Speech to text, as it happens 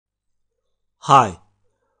Hi,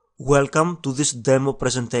 welcome to this demo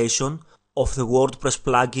presentation of the WordPress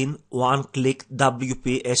plugin One-Click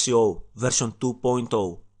WP SEO version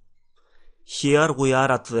 2.0. Here we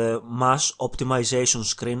are at the mass optimization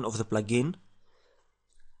screen of the plugin.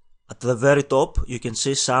 At the very top you can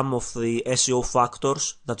see some of the SEO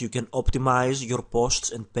factors that you can optimize your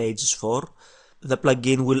posts and pages for. The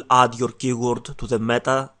plugin will add your keyword to the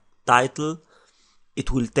meta title. It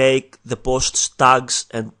will take the post's tags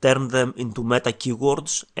and turn them into meta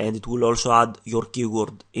keywords, and it will also add your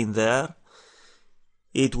keyword in there.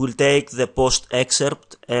 It will take the post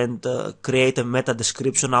excerpt and create a meta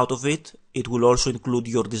description out of it. It will also include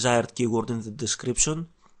your desired keyword in the description.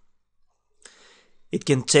 It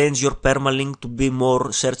can change your permalink to be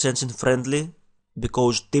more search engine friendly,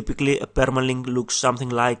 because typically a permalink looks something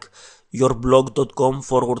like yourblog.com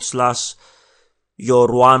 /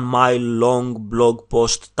 your 1 mile long blog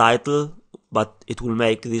post title, but it will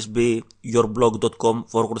make this be yourblog.com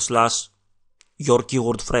 / your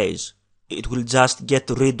keyword phrase. It will just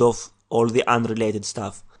get rid of all the unrelated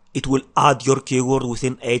stuff. It will add your keyword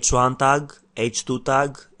within H1 tag, H2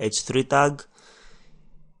 tag, H3 tag.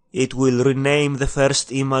 It will rename the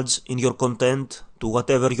first image in your content to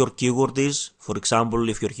whatever your keyword is. For example,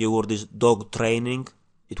 if your keyword is dog training,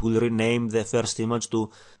 it will rename the first image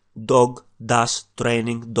to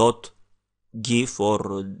dog-training.gif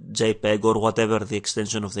or JPEG or whatever the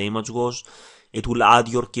extension of the image was. It will add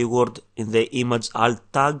your keyword in the image alt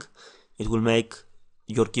tag. It will make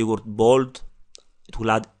your keyword bold. It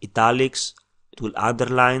will add italics. It will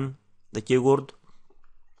underline the keyword.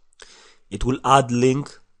 It will add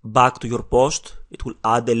link back to your post. It will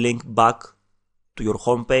add a link back to your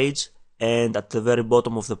homepage, and at the very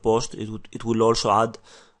bottom of the post it will also add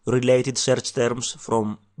related search terms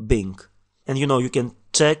from Bing. And you can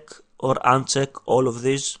check or uncheck all of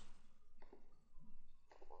these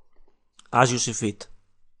as you see fit.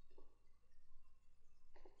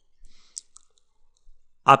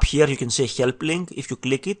 Up here you can see a help link. If you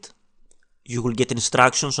click it, you will get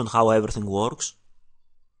instructions on how everything works.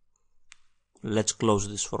 Let's close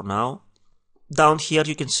this for now. Down here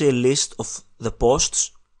you can see a list of the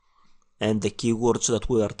posts and the keywords that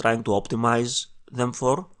we are trying to optimize them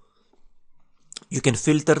for. You can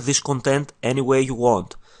filter this content any way you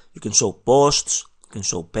want. You can show posts, you can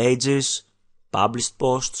show pages, published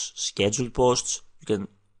posts, scheduled posts. You can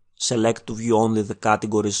select to view only the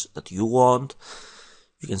categories that you want.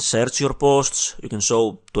 You can search your posts. You can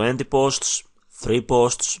show 20 posts, 3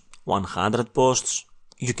 posts, 100 posts.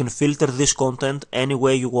 You can filter this content any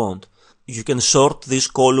way you want. You can sort these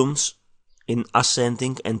columns in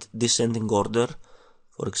ascending and descending order.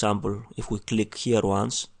 For example, if we click here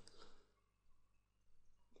once,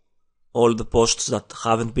 all the posts that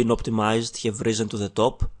haven't been optimized have risen to the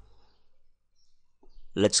top.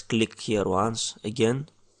 Let's click here once again.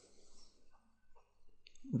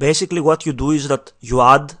 Basically what you do is that you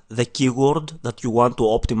add the keyword that you want to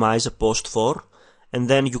optimize a post for, and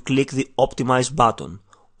then you click the optimize button.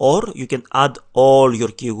 Or you can add all your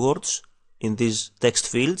keywords in these text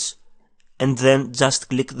fields and then just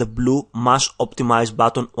click the blue mass optimize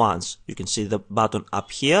button once. You can see the button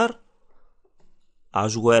up here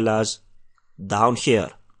as well as down here.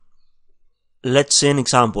 Let's see an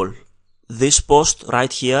example. This post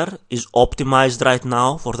right here is optimized right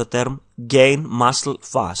now for the term gain muscle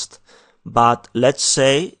fast, but let's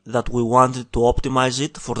say that we wanted to optimize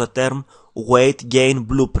it for the term weight gain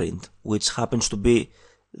blueprint, which happens to be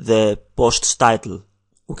the post's title.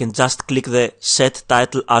 We can just click the set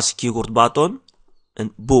title as keyword button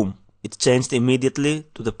and boom, it changed immediately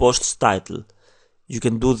to the post's title. You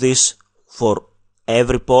can do this for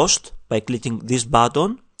every post by clicking this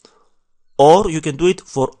button, or you can do it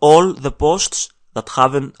for all the posts that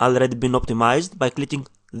haven't already been optimized by clicking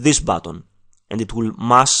this button, and it will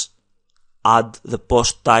mass add the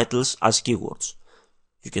post titles as keywords.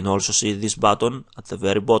 You can also see this button at the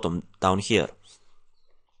very bottom down here.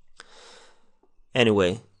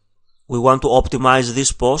 Anyway, we want to optimize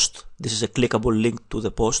this post. This is a clickable link to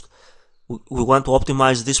the post. We want to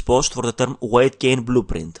optimize this post for the term weight gain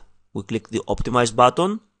blueprint. We click the optimize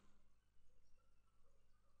button.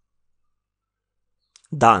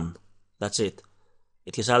 Done. That's it.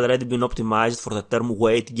 It has already been optimized for the term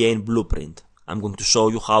weight gain blueprint. I'm going to show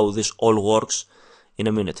you how this all works in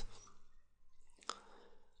a minute.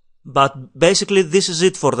 But basically this is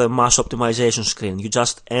it for the mass optimization screen. You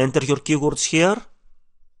just enter your keywords here.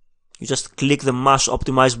 You just click the mass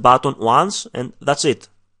optimize button once and that's it.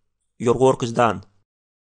 Your work is done.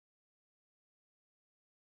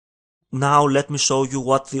 Now let me show you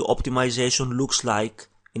what the optimization looks like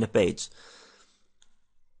in a page.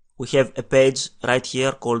 we have a page right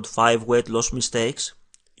here called 5 weight loss mistakes.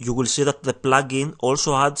 You will see that the plugin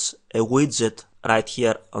also adds a widget right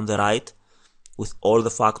here on the right with all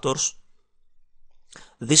the factors.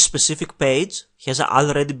 This specific page has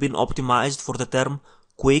already been optimized for the term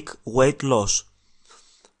quick weight loss.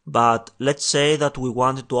 But let's say that we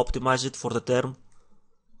wanted to optimize it for the term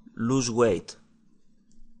lose weight.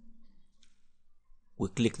 We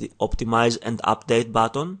click the optimize and update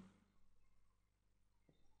button,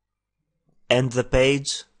 and the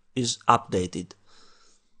page is updated.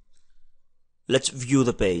 Let's view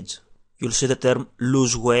the page. You'll see the term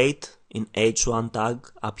lose weight in H1 tag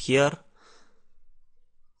up here,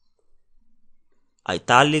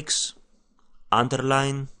 italics,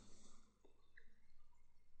 underline,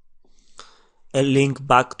 a link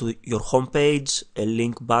back to your homepage, a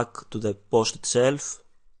link back to the post itself,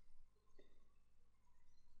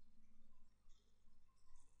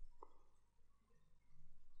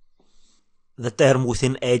 the term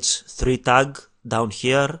within H3 tag down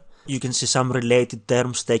here. You can see some related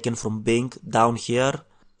terms taken from Bing down here,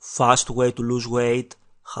 fast way to lose weight,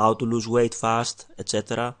 how to lose weight fast,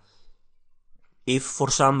 etc. If for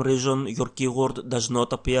some reason your keyword does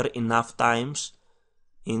not appear enough times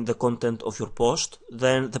in the content of your post,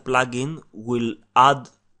 then the plugin will add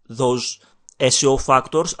those SEO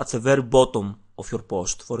factors at the very bottom of your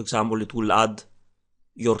post. For example, it will add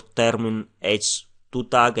your term in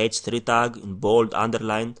H2 tag, H3 tag, in bold,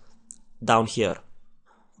 underline, down here.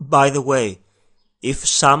 By the way, if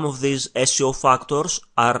some of these SEO factors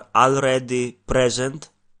are already present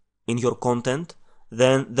in your content,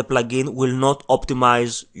 then the plugin will not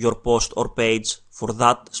optimize your post or page for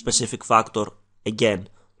that specific factor again,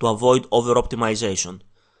 to avoid over-optimization.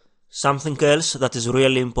 Something else that is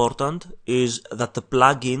really important is that the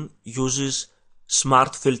plugin uses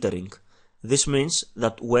smart filtering. This means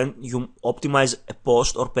that when you optimize a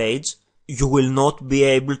post or page, you will not be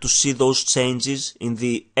able to see those changes in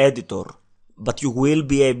the editor, but you will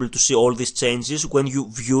be able to see all these changes when you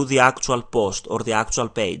view the actual post or the actual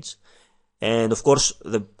page. And of course,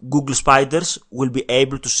 the Google spiders will be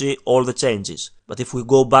able to see all the changes. But if we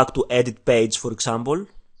go back to edit page, for example,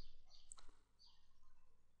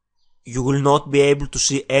 you will not be able to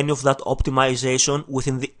see any of that optimization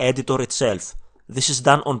within the editor itself. This is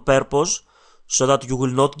done on purpose so that you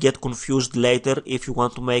will not get confused later if you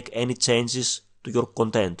want to make any changes to your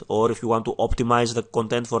content or if you want to optimize the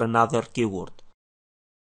content for another keyword.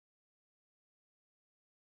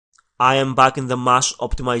 I am back in the mass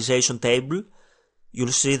optimization table. You'll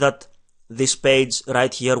see that this page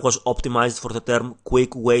right here was optimized for the term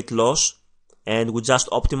quick weight loss, and we just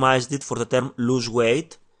optimized it for the term lose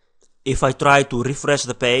weight. If I try to refresh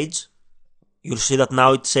the page, you'll see that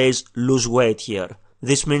now it says lose weight here.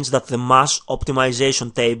 This means that the mass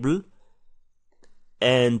optimization table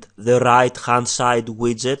and the right hand side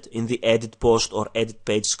widget in the edit post or edit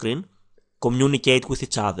page screen communicate with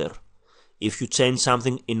each other. If you change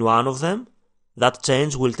something in one of them, that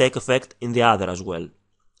change will take effect in the other as well.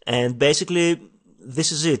 And basically,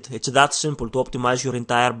 this is it. It's that simple to optimize your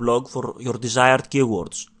entire blog for your desired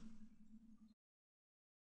keywords.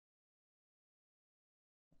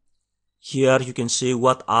 Here you can see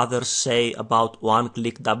what others say about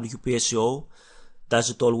one-click WP SEO. Does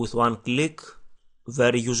it all with one click,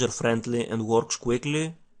 very user-friendly and works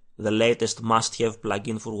quickly, the latest must-have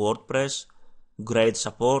plugin for WordPress, great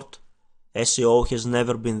support. SEO has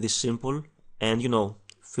never been this simple, and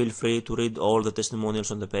feel free to read all the testimonials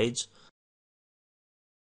on the page.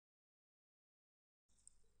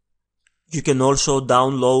 You can also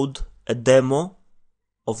download a demo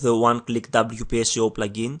of the one-click WP SEO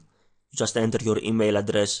plugin. You just enter your email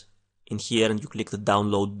address in here and you click the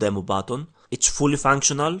download demo button. It's fully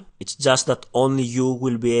functional, it's just that only you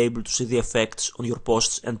will be able to see the effects on your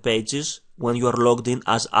posts and pages when you are logged in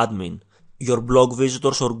as admin. Your blog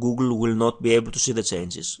visitors or Google will not be able to see the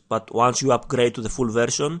changes, but once you upgrade to the full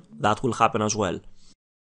version, that will happen as well.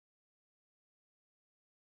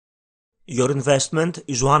 Your investment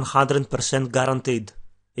is 100% guaranteed.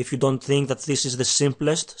 If you don't think that this is the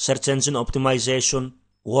simplest search engine optimization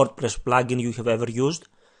WordPress plugin you have ever used,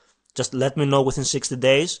 just let me know within 60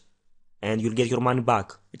 days and you'll get your money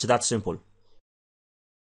back. It's that simple.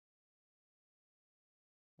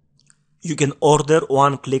 You can order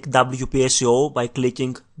one-click WP SEO by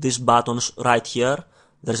clicking these buttons right here.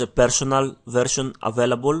 There's a personal version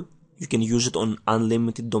available. You can use it on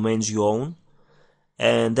unlimited domains you own.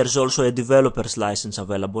 And there's also a developer's license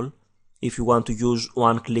available if you want to use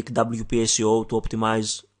one-click WP SEO to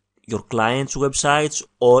optimize your clients' websites,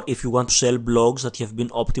 or if you want to sell blogs that have been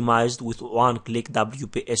optimized with one-click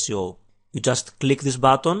WP SEO. You just click this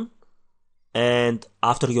button and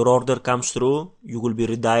after your order comes through, you will be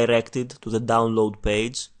redirected to the download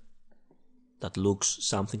page that looks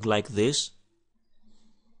something like this.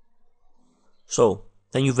 So,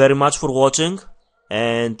 thank you very much for watching,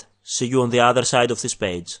 and see you on the other side of this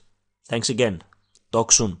page. Thanks again.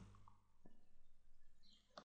 Talk soon.